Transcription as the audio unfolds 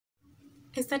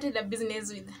I started a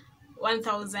business with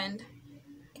 1,000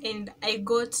 and I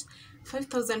got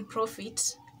 5,000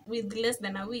 profit with less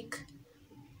than a week.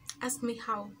 Ask me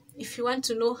how. If you want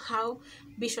to know how,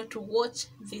 be sure to watch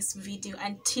this video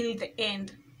until the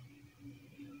end.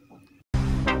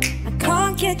 I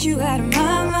can't get you out of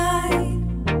my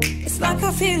mind. It's like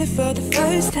I feel it for the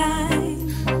first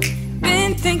time.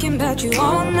 Been thinking about you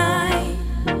all night.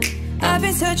 I've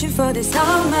been searching for this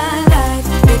all my life.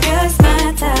 You're just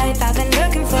my type. I've been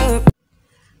looking for.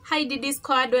 Hi DD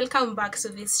Squad, welcome back to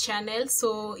this channel.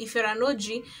 So if you're an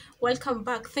OG, welcome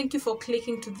back. Thank you for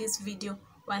clicking to this video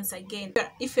once again.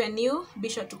 If you're new, be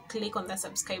sure to click on the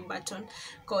subscribe button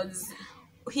because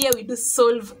here we do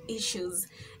solve issues.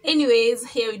 Anyways,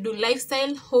 here we do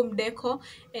lifestyle, home decor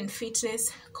and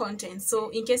fitness content. So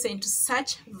in case you're into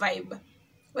such vibe,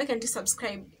 why can't you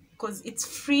subscribe? Because it's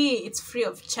free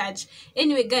of charge.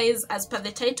 Anyway guys, as per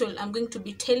the title, I'm going to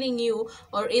be telling you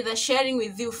or either sharing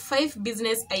with you 5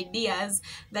 business ideas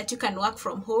that you can work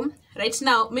from home. Right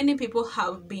now many people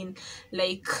have been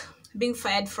like being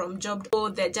fired from job, or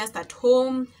they're just at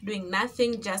home doing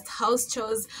nothing, just house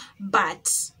chores,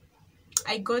 but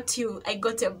I got your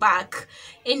back.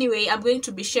 Anyway, I'm going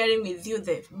to be sharing with you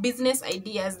the business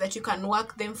ideas that you can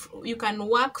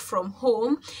work from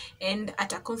home and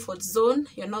at a comfort zone.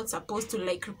 You're not supposed to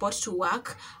like report to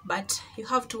work, but you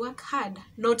have to work hard,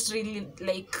 not really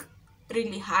like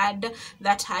really hard,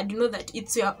 that hard. You know that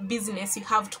it's your business, you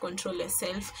have to control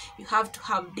yourself, you have to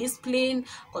have discipline.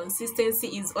 Consistency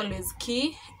is always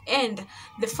key. And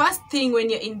the first thing when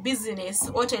you're in business,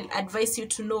 what I'll advise you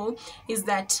to know is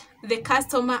that the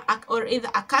customer or either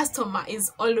a customer is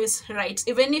always right.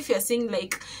 Even if you're seeing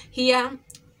like here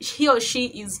he or she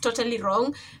is totally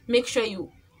wrong, make sure you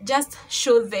just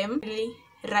show them really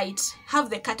right. Have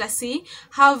the courtesy,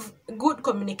 have good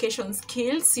communication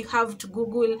skills. You have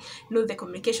to know the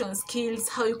communication skills,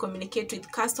 how you communicate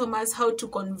with customers, how to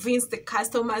convince the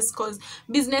customers, because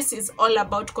business is all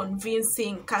about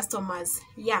convincing customers.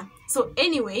 Yeah, so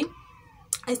anyway,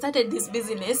 I started this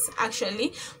business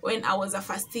actually when I was a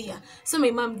first year. So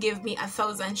my mom gave me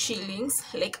 1,000 shillings,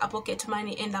 like a pocket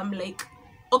money, and I'm like,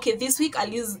 okay, this week I'll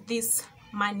use this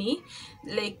money,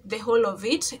 like the whole of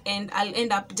it, and I'll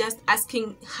end up just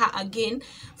asking her again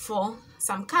for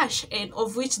some cash, and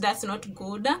of which that's not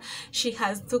good. She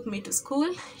has took me to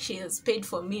school, she has paid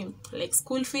for me like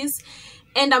school fees,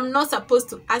 and I'm not supposed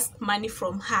to ask money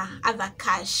from her, other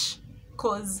cash,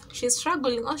 because she's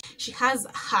struggling. Oh, she has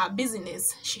her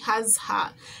business, she has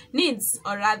her needs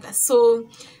or rather. So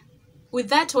with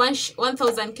that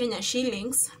 1,000 Kenya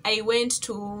shillings, I went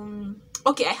to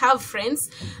okay, I have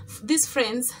friends. These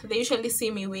friends, they usually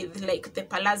see me with like the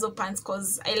palazzo pants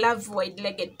because I love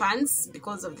wide-legged pants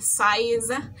because of the size.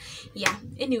 Yeah,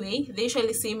 anyway, they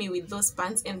usually see me with those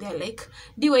pants and they're like,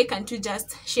 why can't you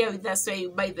just share with us where you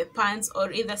buy the pants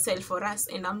or either sell for us?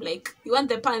 And I'm like, you want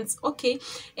the pants? Okay.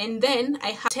 And then I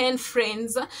have 10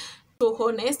 friends. So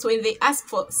honest, when they ask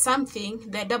for something,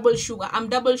 they're double sure. I'm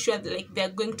double sure that, like, they're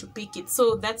going to pick it.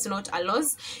 So that's not a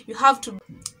loss. You have to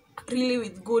really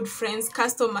with good friends,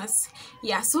 customers.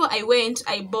 Yeah, so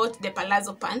I bought the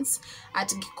palazzo pants at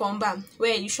Gikomba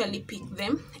where I usually pick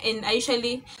them, and I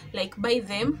usually like buy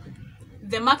them.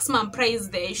 The maximum price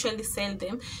they usually sell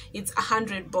them, it's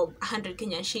 100 bob, 100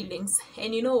 Kenyan shillings.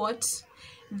 And you know what,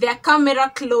 they're camera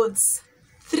clothes.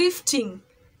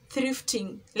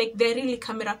 Thrifting, like they're really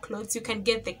camera clothes. You can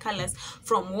get the colors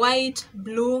from white,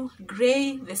 blue,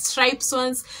 gray, the stripes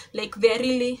ones, like they're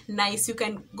really nice. You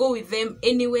can go with them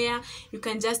anywhere, you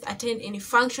can just attend any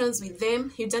functions with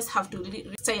them. You just have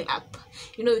to style up,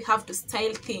 you know, you have to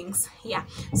style things. Yeah,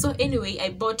 so anyway, I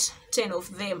bought 10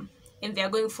 of them and they're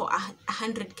going for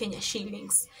 100 Kenya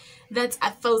shillings. That's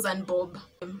 1,000 bob.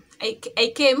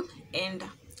 I came and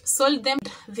sold them.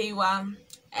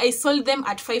 I sold them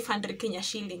at 500 Kenya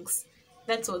shillings.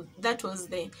 That was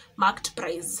the marked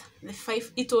price.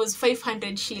 It was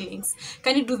 500 shillings.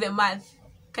 Can you do the math?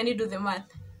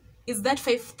 Is that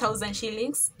 5,000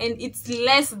 shillings? And it's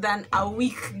less than a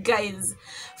week, guys.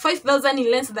 5,000 in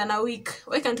less than a week.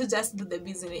 Why can't you just do the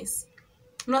business?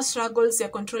 No struggles, you're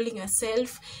controlling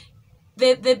yourself.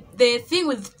 The thing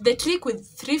with the trick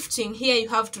with thrifting here, you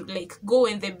have to like go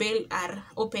when the bell are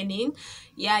opening.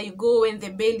 Yeah, you go when the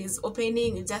bell is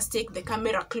opening, you just take the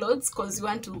camera clothes because you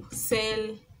want to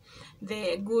sell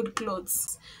the good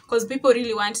clothes, because people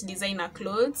really want designer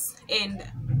clothes. And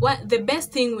what the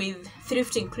best thing with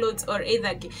thrifting clothes or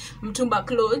either mtumba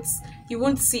clothes, you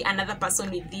won't see another person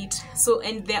with it. So,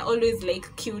 and they're always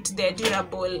like cute, they're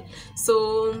durable.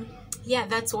 So yeah,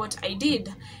 that's what I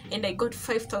did, and I got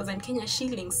 5,000 Kenya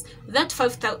shillings. That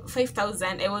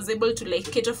 5,000 I was able to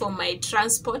like cater for my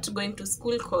transport going to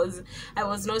school, because I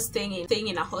was not staying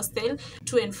in a hostel,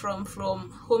 to and from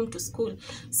home to school.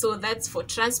 So that's for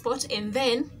transport. And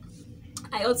then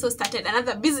I also started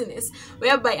another business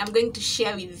whereby I'm going to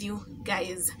share with you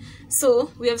guys. So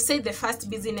we have said the first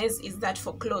business is that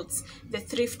for clothes, the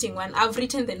thrifting one. I've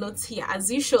written the notes here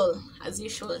as usual.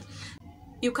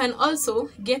 You can also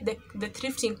get the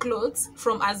thrifting clothes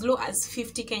from as low as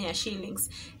 50 Kenya shillings,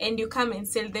 and you come and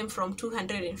sell them from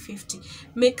 250.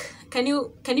 Can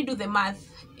you do the math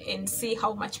and see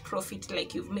how much profit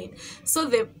like you've made? So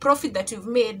the profit that you've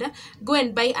made, go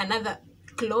and buy another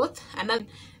cloth and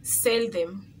sell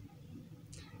them.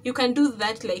 You can do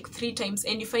that like 3 times,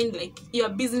 and you find like your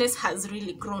business has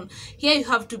really grown. Here you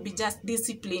have to be just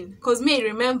disciplined, because me, I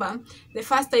remember the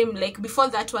first time, like before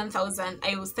that 1,000,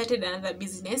 I started another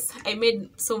business. I made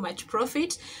so much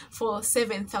profit for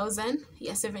 7,000,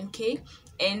 yeah, 7K,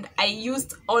 and I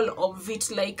used all of it,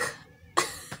 like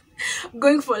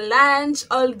going for lunch,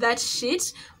 all that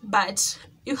shit. But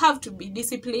you have to be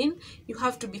disciplined, you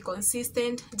have to be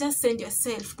consistent. Just send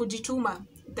yourself, kujituma,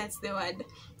 that's the word.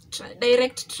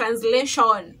 Direct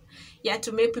translation, yeah,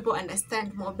 to make people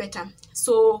understand more better.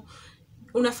 So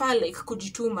unafaa like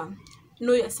kujituma,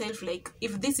 know yourself, like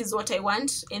if this is what I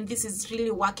want and this is really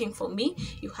working for me,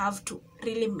 you have to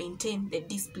really maintain the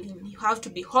discipline. You have to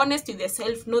be honest with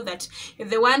yourself, know that you're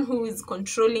the one who is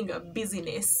controlling your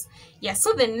business. Yeah,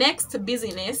 so the next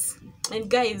business, and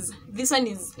guys, this one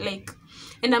is like,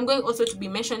 and I'm going also to be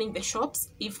mentioning the shops.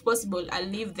 If possible, I'll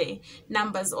leave the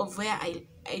numbers of where I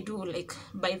do like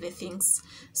buy the things.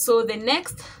 So the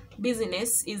next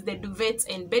business is the duvets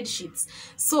and bed sheets.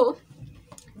 So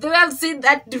they have seen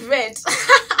that duvet.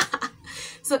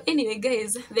 So anyway,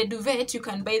 guys, the duvet, you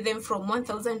can buy them from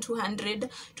 1,200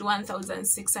 to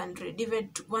 1,600, even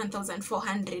to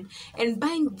 1,400. And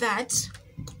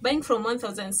buying from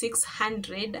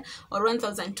 1,600 or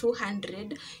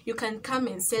 1,200, you can come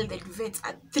and sell the duvets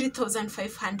at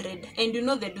 3,500. And you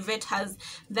know the duvet has,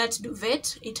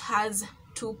 it has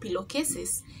 2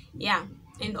 pillowcases, yeah.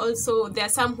 And also there are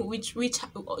some which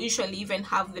usually even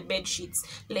have the bed sheets,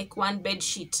 like 1 bed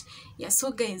sheet, yeah.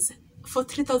 So guys, for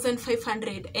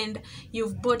 3,500 and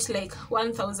you've bought like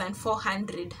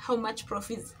 1,400, how much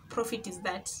profit is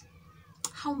that?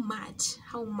 How much?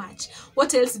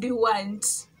 What else do you want?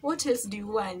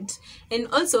 And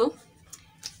also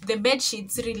the bed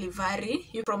sheets really vary,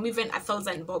 from even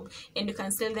 1,000 bob, and you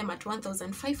can sell them at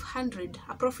 1,500,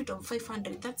 a profit of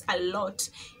 500. That's a lot.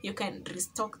 You can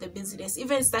restock the business,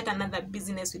 even start another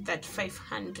business with that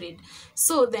 500.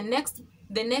 So the next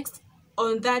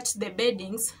on that, the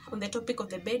beddings, on the topic of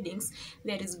the beddings,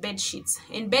 there is bed sheets.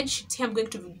 And bed sheets here, I'm going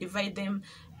to divide them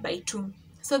by 2.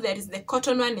 So there is the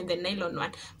cotton one and the nylon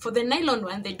one. For the nylon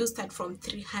one, they do start from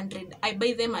 300. I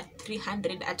buy them at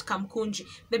 300 at Kamkunji.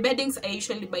 The beddings, I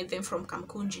usually buy them from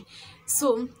Kamkunji.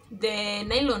 So the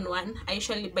nylon one, I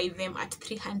usually buy them at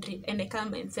 300, and I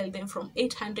come and sell them from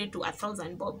 800 to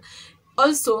 1,000 bob.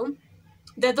 Also,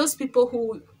 there are those people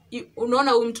who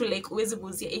unaona mtu like uwezi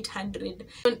guzia 800.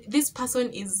 This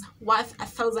person is worth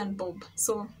 1,000 bob,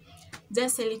 so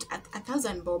just sell it at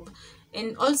 1,000 bob.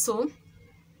 And also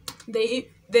the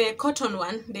cotton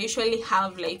one, they usually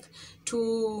have like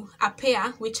a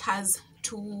pair which has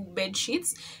 2 bed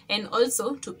sheets and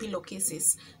also 2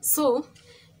 pillowcases. So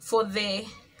for the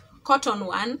cotton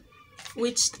one,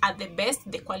 which are the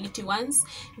best, the quality ones,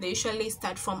 they usually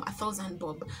start from 1,000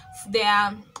 bob.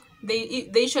 They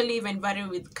usually even vary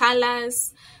with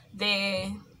colors,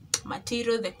 the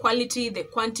material, the quality, the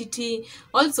quantity,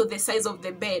 also the size of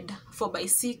the bed,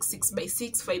 4x6,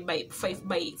 6x6,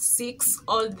 5x6,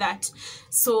 all that.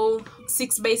 So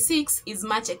 6x6 is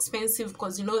much expensive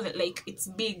because you know that like it's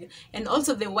big, and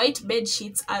also the white bed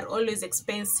sheets are always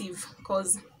expensive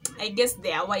because I guess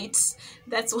they are white.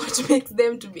 That's what makes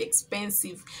them to be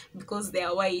expensive, because they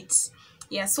are white.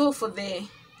 Yeah, so for the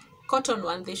cotton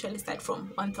one, they usually start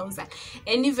from 1,000,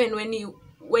 and even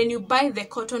when you buy the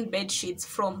cotton bed sheets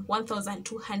from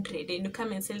 1,200 and you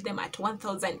come and sell them at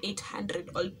 1,800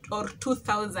 or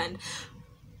 2,000,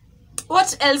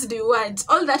 what else do you want?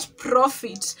 All that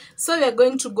profit. So we are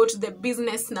going to go to the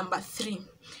business number 3.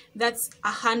 That's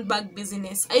a handbag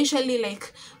business. I usually,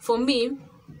 like, for me,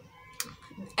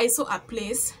 I saw a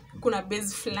place, kuna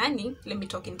base fulani, let me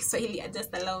talk in Kiswahili, just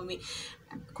allow me.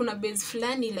 Kuna base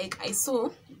fulani, like I saw,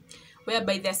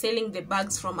 whereby they're selling the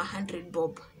bags from 100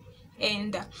 bob.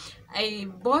 And I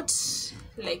bought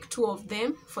like 2 of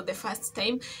them for the first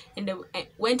time, and I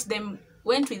went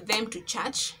with them to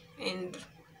church, and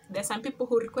there's some people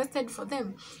who requested for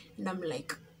them, and I'm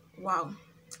like, Wow.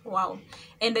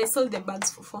 And I sold the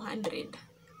bags for 400,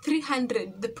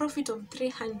 300, the profit of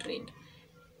 300.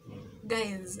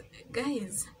 Guys.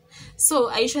 So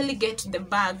I usually get the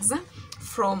bags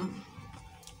from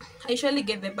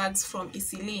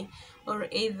Isili, or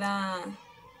either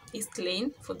East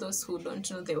Lane. For those who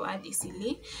don't know the word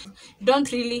Isili,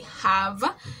 don't really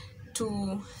have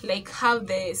to like have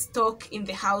the stock in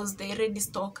the house, the ready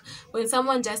stock. When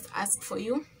someone just asks for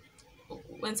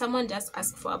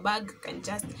a bag, you can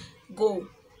just go,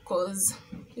 because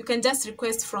you can just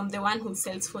request from the one who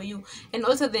sells for you. And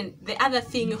also then the other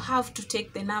thing, you have to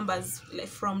take the numbers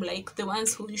from like the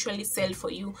ones who usually sell for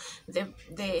you the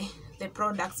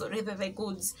products, or rather the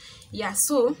goods. Yeah,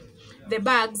 so the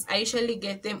bags I usually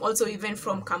get them also even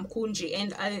from Kamkunji,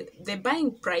 and the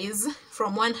buying price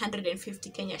from 150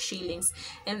 Kenya shillings,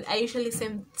 and I usually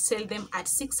sell them at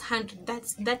 600.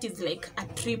 That is like a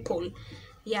triple.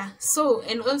 Yeah, so,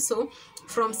 and also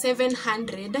from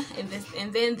 700,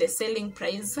 and then the selling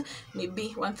price maybe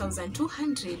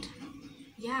 1,200.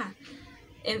 Yeah,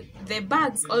 and the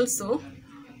bags also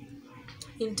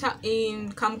in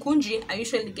Kamkunji, I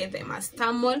usually get them as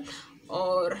Star Mall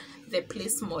or the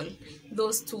Place Mall,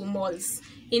 those two malls.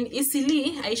 In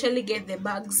Isili, I usually get the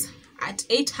bags at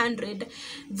 800,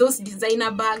 those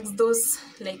designer bags, those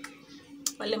like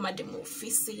wale madam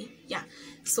ofisi. Yeah,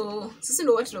 so you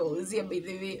know what was here, by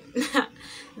the way.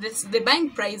 The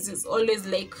buying price is always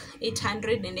like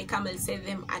 800, and I come and sell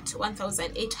them at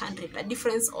 1,800,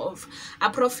 a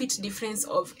profit difference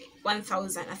of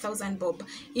 1,000 bob.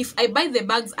 If I buy the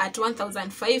bags at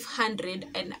 1,500,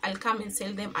 and I'll come and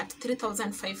sell them at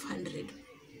 3,500.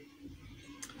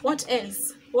 What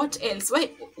else? Why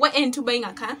aren't you buying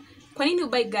a car? Kwa nini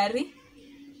buy gari?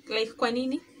 Like kwa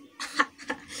nini?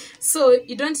 So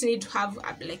you don't need to have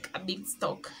a big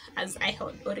stock, as I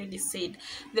had already said.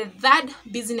 The third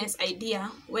business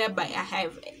idea, whereby I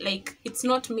have, like, it's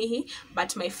not me,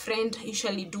 but my friend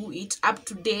usually do it up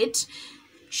to date.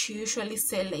 She usually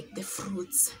sell like the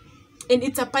fruits, and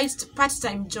it's a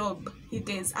part-time job, you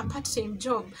guys, a part-time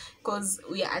job, because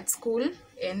we are at school,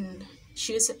 and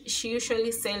she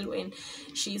usually sell when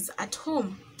she's at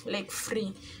home, like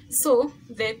free. So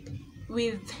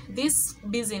with this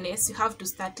business, you have to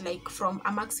start like from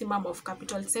a maximum of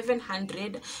capital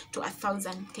 700 to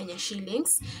 1,000 Kenya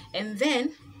shillings, and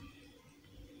then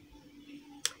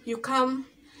you come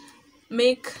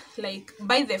make like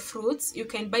buy the fruits. You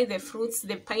can buy the fruits,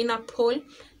 the pineapple,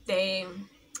 the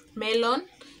melon,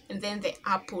 and then the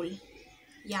apple.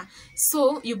 Yeah,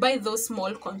 so you buy those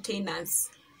small containers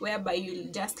whereby you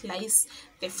just slice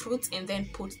the fruits and then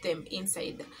put them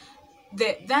inside.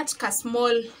 That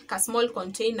small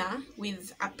container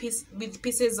with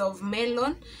pieces of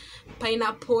melon,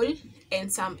 pineapple,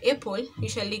 and some apple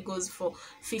usually goes for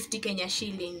 50 Kenya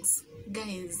shillings,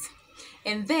 guys.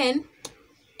 And then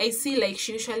I see like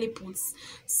she usually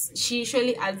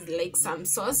adds like some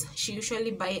sauce. She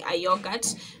usually buy a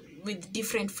yogurt with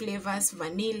different flavors,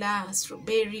 vanilla,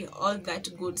 strawberry, all that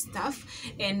good stuff,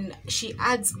 and she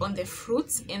adds on the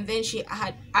fruits, and then she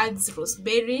adds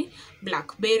raspberry,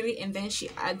 blackberry, and then she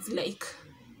adds like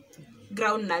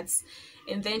groundnuts,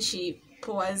 and then she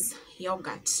pours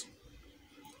yogurt,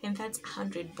 and that's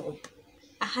 100 bob.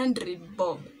 100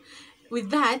 bob. With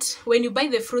that, when you buy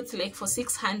the fruits like for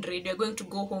 600, you're going to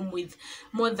go home with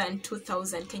more than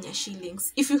 2,000 Kenya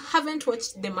shillings. If you haven't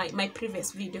watched my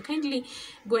previous video, kindly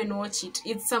go and watch it.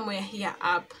 It's somewhere here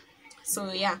up.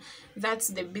 So yeah, that's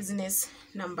the business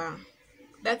number.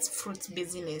 That's fruits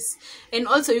business. And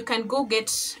also you can go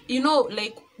get, you know,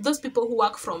 like those people who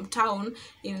work from town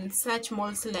in such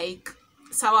malls like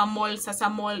Sawa Mall, Sasa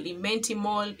Mall,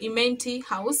 Imenti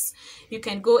House. You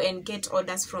can go and get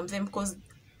orders from them, because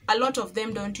a lot of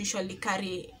them don't usually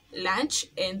carry lunch,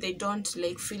 and they don't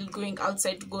like feel going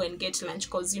outside to go and get lunch,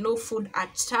 because you know, food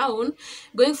at town,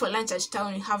 going for lunch at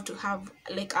town, you have to have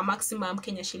like a maximum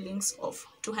Kenya shillings of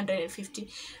 250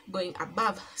 going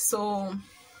above. So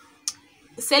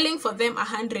selling for them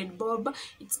 100 bob,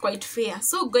 it's quite fair.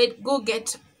 So go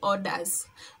get orders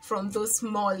from those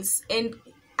malls, and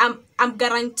I'm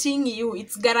guaranteeing you,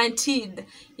 it's guaranteed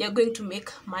you're going to make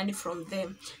money from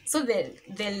them. So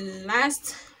the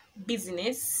last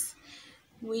business,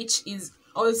 which is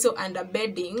also under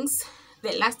beddings,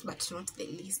 the last but not the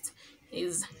least,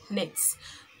 is nets.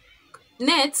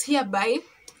 Nets hereby,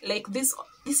 like this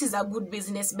is a good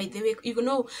business, by the way. You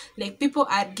know, like people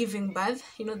are giving birth,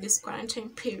 you know, this quarantine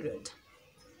period,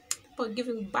 people are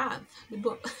giving birth,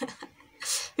 people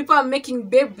People are making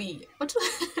baby. What?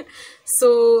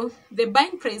 So the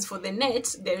buying price for the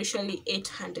net, they're usually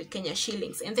 800 Kenya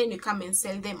shillings, and then you come and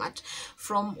sell them at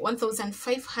from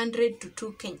 1,500 to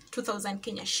 2,000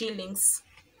 Kenya shillings.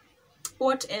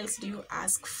 What else do you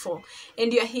ask for?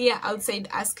 And you're here outside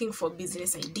asking for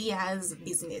business ideas,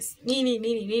 business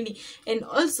nini. And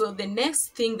also the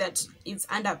next thing that is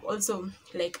under also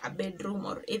like a bedroom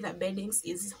or either beddings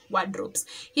is wardrobes.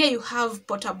 Here you have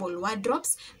portable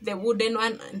wardrobes, the wooden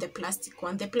one and the plastic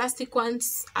one. The plastic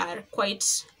ones are quite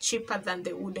cheaper than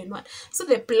the wooden one. So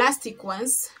the plastic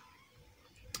ones,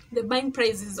 the buying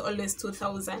price is always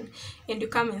 2,000, and you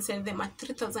come and sell them at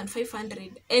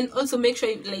 3,500. And also make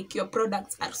sure like your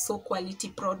products are so quality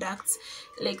products,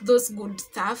 like those good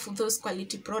stuff, those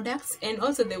quality products. And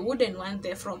also the wooden one,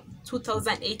 they're from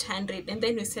 2,800, and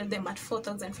then you sell them at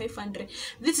 4,500.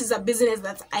 This is a business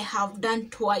that I have done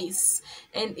twice,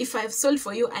 and if I've sold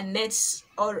for you a net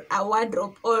or a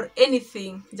wardrobe or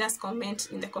anything, just comment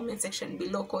in the comment section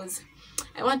below, because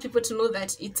I want people to know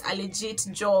that it's a legit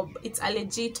job, it's a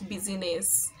legit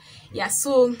business. Yeah,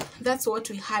 so that's what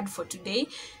we had for today.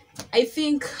 I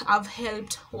think I've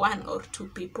helped 1 or 2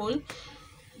 people.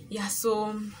 Yeah,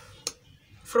 so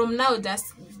from now, just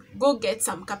go get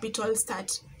some capital,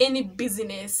 start any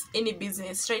business.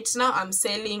 Right now I'm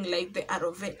selling like the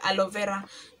aloe vera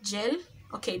gel.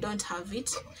 Okay, I don't have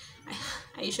it.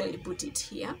 I usually put it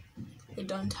here. I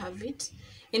don't have it,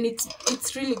 and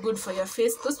it's really good for your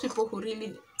face. Those people who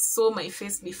really saw my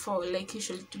face before, like, you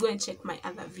should go and check my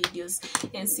other videos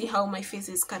and see how my face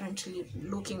is currently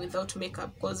looking without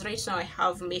makeup, because right now I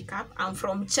have makeup. I'm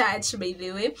from church, by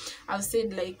the way. I've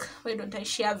said, like, why don't I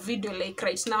share a video? Like,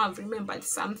 right now I've remembered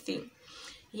something.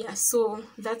 Yeah, so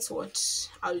that's what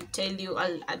I'll tell you,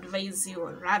 I'll advise you,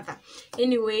 or rather.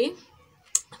 Anyway,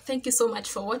 thank you so much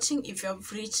for watching. If you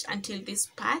have reached until this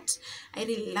part, I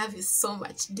really love you so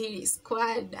much. Daily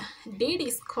Squad.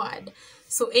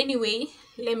 So anyway,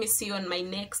 let me see you on my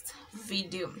next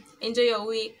video. Enjoy your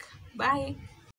week. Bye.